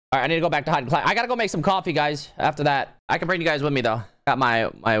All right, I need to go back to hide and clap. I gotta go make some coffee, guys. After that, I can bring you guys with me though. Got my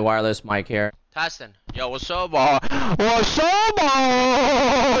wireless mic here. Testing. Yo, what's up, boy? What's up,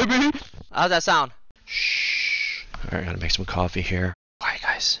 baby? How's that sound? Shh. All right, gotta make some coffee here. All right,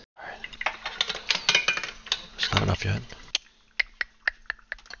 guys. All right. It's not enough yet.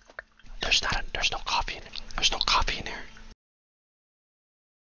 There's no coffee in it. There's no coffee in here.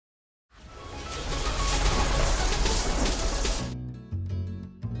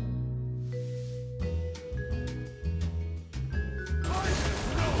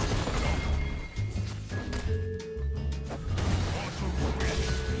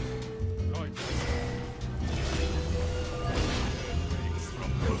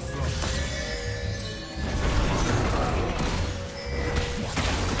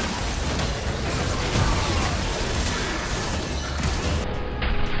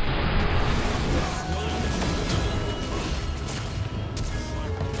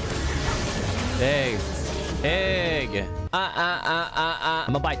 Big.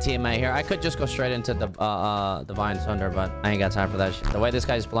 I'm a bite teammate here. I could just go straight into the Divine Thunder, but I ain't got time for that shit. The way this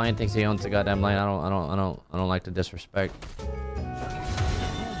guy's playing, thinks he owns the goddamn lane. I don't like the disrespect.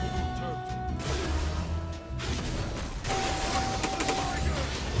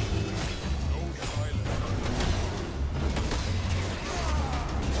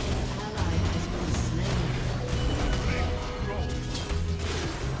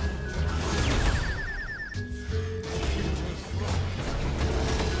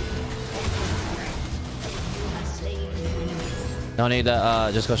 Don't need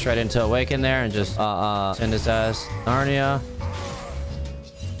to just go straight into Awaken there and just send his ass Narnia.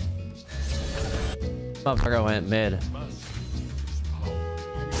 Motherfucker went mid.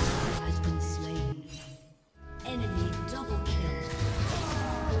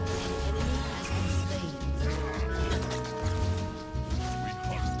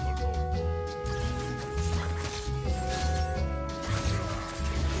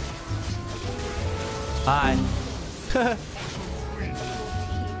 Hi.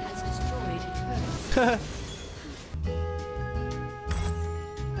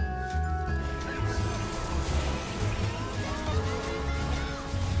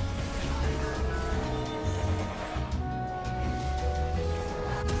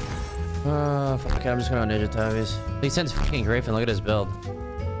 Fuck it, I'm just gonna ninja tabbies. He sends fucking Griffin, look at his build.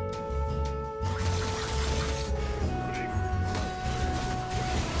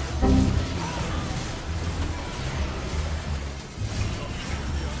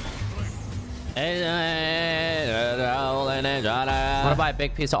 I'm gonna buy a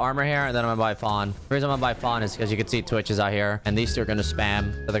big piece of armor here, and then I'm gonna buy Fawn. The reason I'm gonna buy Fawn is because you can see Twitch is out here, and these two are gonna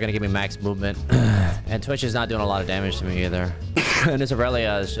spam, so they're gonna give me max movement. And Twitch is not doing a lot of damage to me either. And this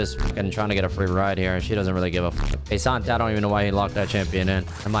Aurelia is just fucking trying to get a free ride here, and she doesn't really give a fuck. Hey, Ksante, I don't even know why he locked that champion in.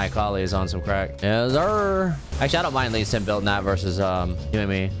 And my Akali is on some crack. Yes, sir. Actually, I don't mind Lee Sin building that versus you and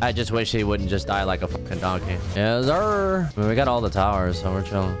me. I just wish he wouldn't just die like a fucking donkey. Yes, sir. I mean, we got all the towers, so we're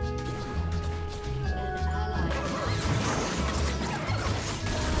chilling.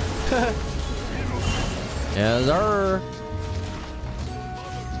 Yes, sir.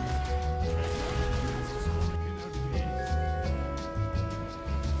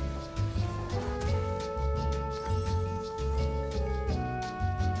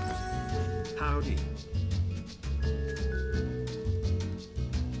 Howdy.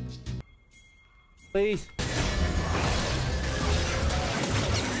 Please.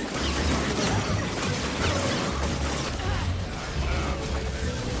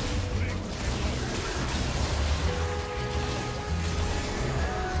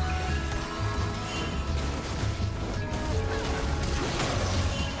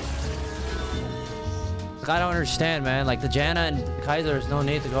 I don't understand, man. Like the Janna and Kaiser, there's no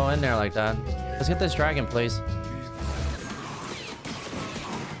need to go in there like that. Let's get this dragon, please.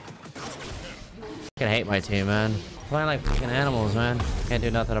 I hate my team, man. Playing like fucking animals, man. Can't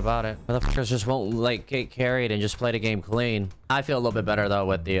do nothing about it. Motherfuckers just won't like get carried and just play the game clean. I feel a little bit better though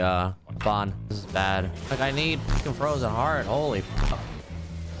with the Fawn. This is bad. Like I need fucking Frozen Heart. Holy fuck.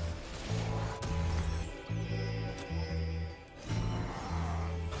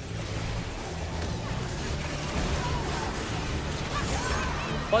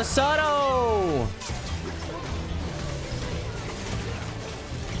 Wasato!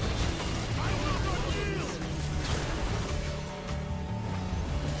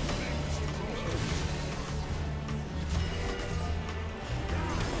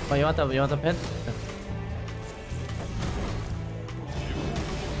 Oh, you want the pin?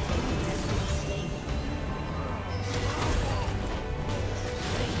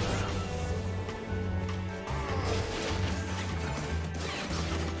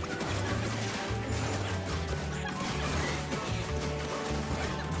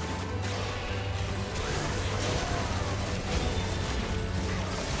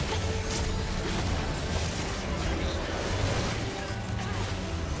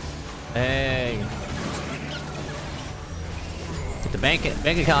 Hey. Get the bank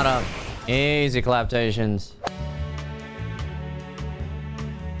account up. Easy claptations.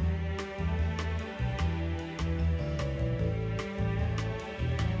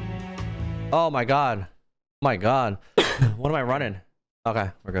 Oh my god. Oh my god. What am I running? Okay,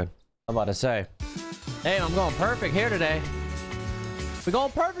 we're good. I'm about to say. Hey, I'm going perfect here today. We're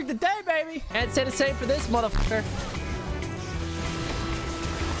going perfect today, baby. And say the same for this motherfucker.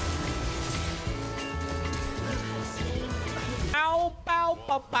 Bow, bow,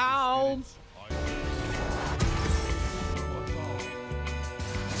 bow, bow.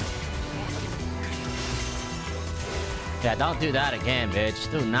 Yeah, don't do that again,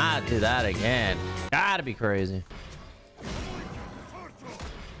 bitch. Do not do that again. Gotta be crazy.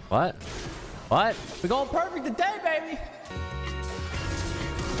 What? What? We're going perfect today, baby.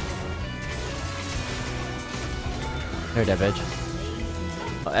 Here, that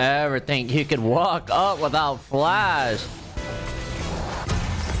bitch. Ever think you could walk up without flash?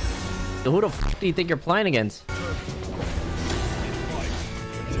 Who the f do you think you're playing against?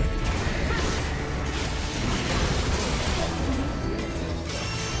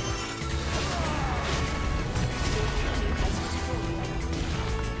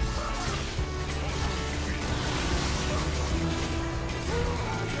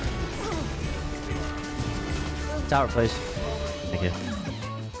 Tower, please. Thank you.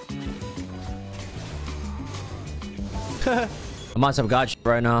 I'm on some god shit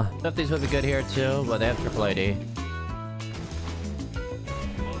right now. 50s would be good here too, but they have triple AD.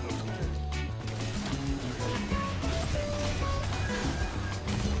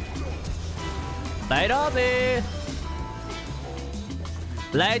 Later, bitch.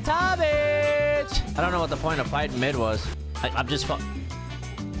 Later, bitch. I don't know what the point of fighting mid was. I'm just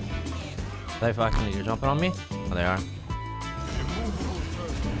they fucking you're jumping on me? Oh, they are.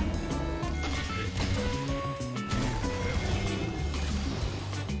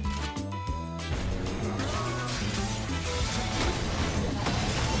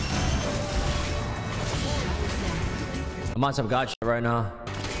 I'm on some god shit right now.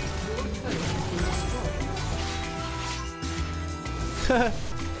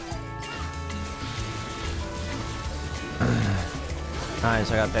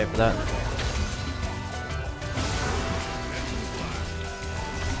 Nice, I gotta pay for that.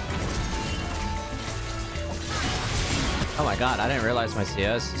 Oh my god, I didn't realize my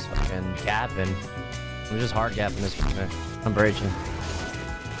CS is fucking gapping. I'm just hard gapping this fucker. I'm breaching.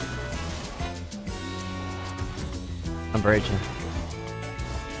 I'm breaching.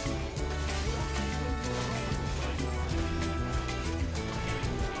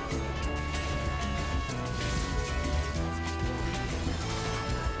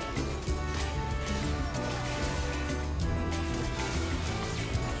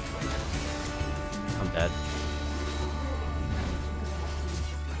 I'm dead.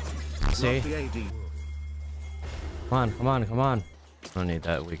 See? Come on, come on, come on. I don't need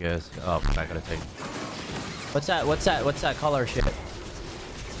that weak ass. Oh, I gotta take. What's that? What's that? What's that color shit? Am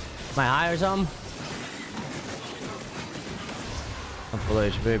I high or something? I'm full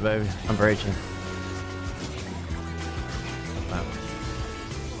HP, baby. I'm breaching.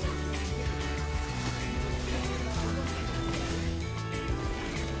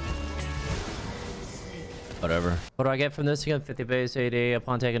 Whatever. What do I get from this? You get 50 base AD.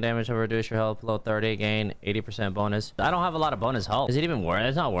 Upon taking damage, will reduce your health below 30. Gain 80% bonus. I don't have a lot of bonus health. Is it even worth it?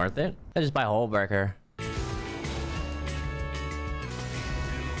 It's not worth it. I just buy Hole Breaker.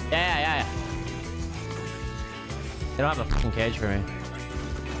 Yeah. They don't have a fucking cage for me.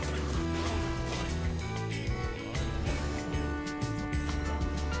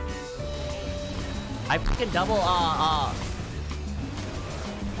 I fucking double,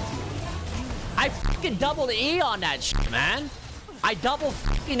 I fucking doubled E on that shit, man. I double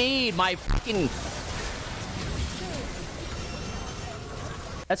fucking E'd my fucking...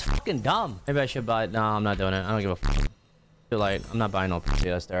 That's fucking dumb. Maybe I should buy it. No, I'm not doing it. I don't give a fuck. Too late. I'm not buying no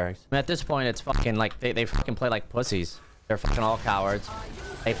CS Dereks. I mean, at this point, it's fucking like they fucking play like pussies. They're fucking all cowards.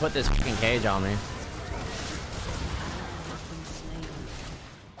 They put this fucking cage on me.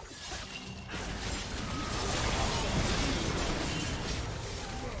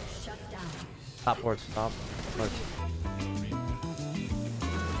 Stop ports, stop. Ports.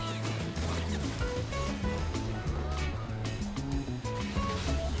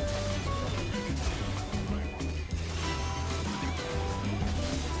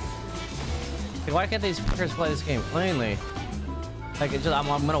 Like, why can't these fuckers play this game cleanly? Like, it's just, I'm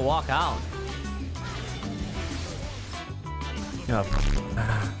gonna walk out. You know,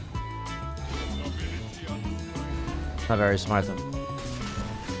 not very smart though.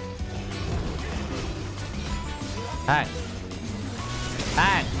 Hang.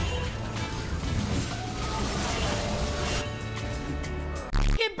 Hang.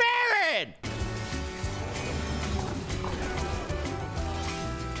 Fucking Baron!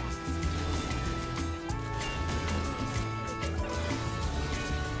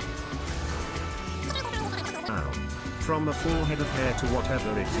 From the forehead of hair to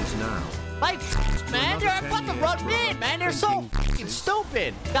whatever it is now. Like, man, you're about to run mid, man. They're so fucking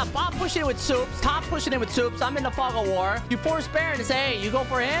stupid. Got Bob pushing it with Soups, Top pushing it with Soups. I'm in the fog of war. You force Baron to say, hey, you go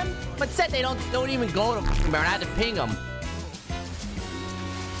for him? But said they don't even go to Baron. I had to ping him.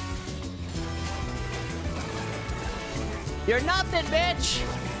 You're nothing, bitch.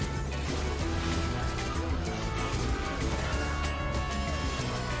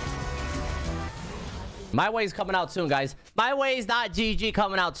 My way's coming out soon, guys. My way's not GG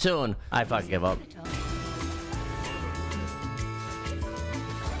coming out soon. I fucking give up.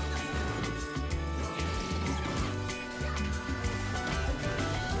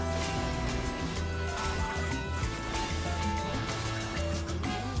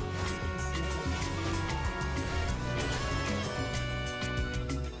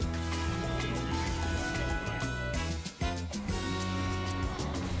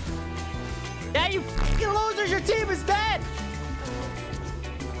 Yeah, you fucking losers, your team is dead!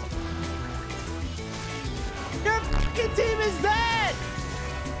 Your fucking team is dead!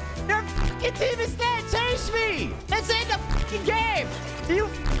 Your fucking team is dead! Chase me! This ain't the fucking game! You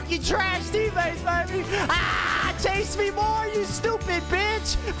fucking trash teammates, baby! Ah! Chase me more, you stupid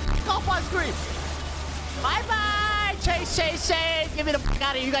bitch! Fuck off on screen! Bye-bye! Chase, chase, chase! Get me the fuck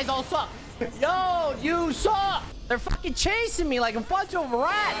out of here, you guys all suck! Yo, you suck! They're fucking chasing me like a bunch of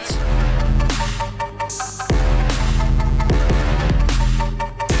rats!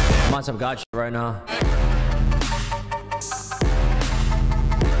 I'm on some god shit right now.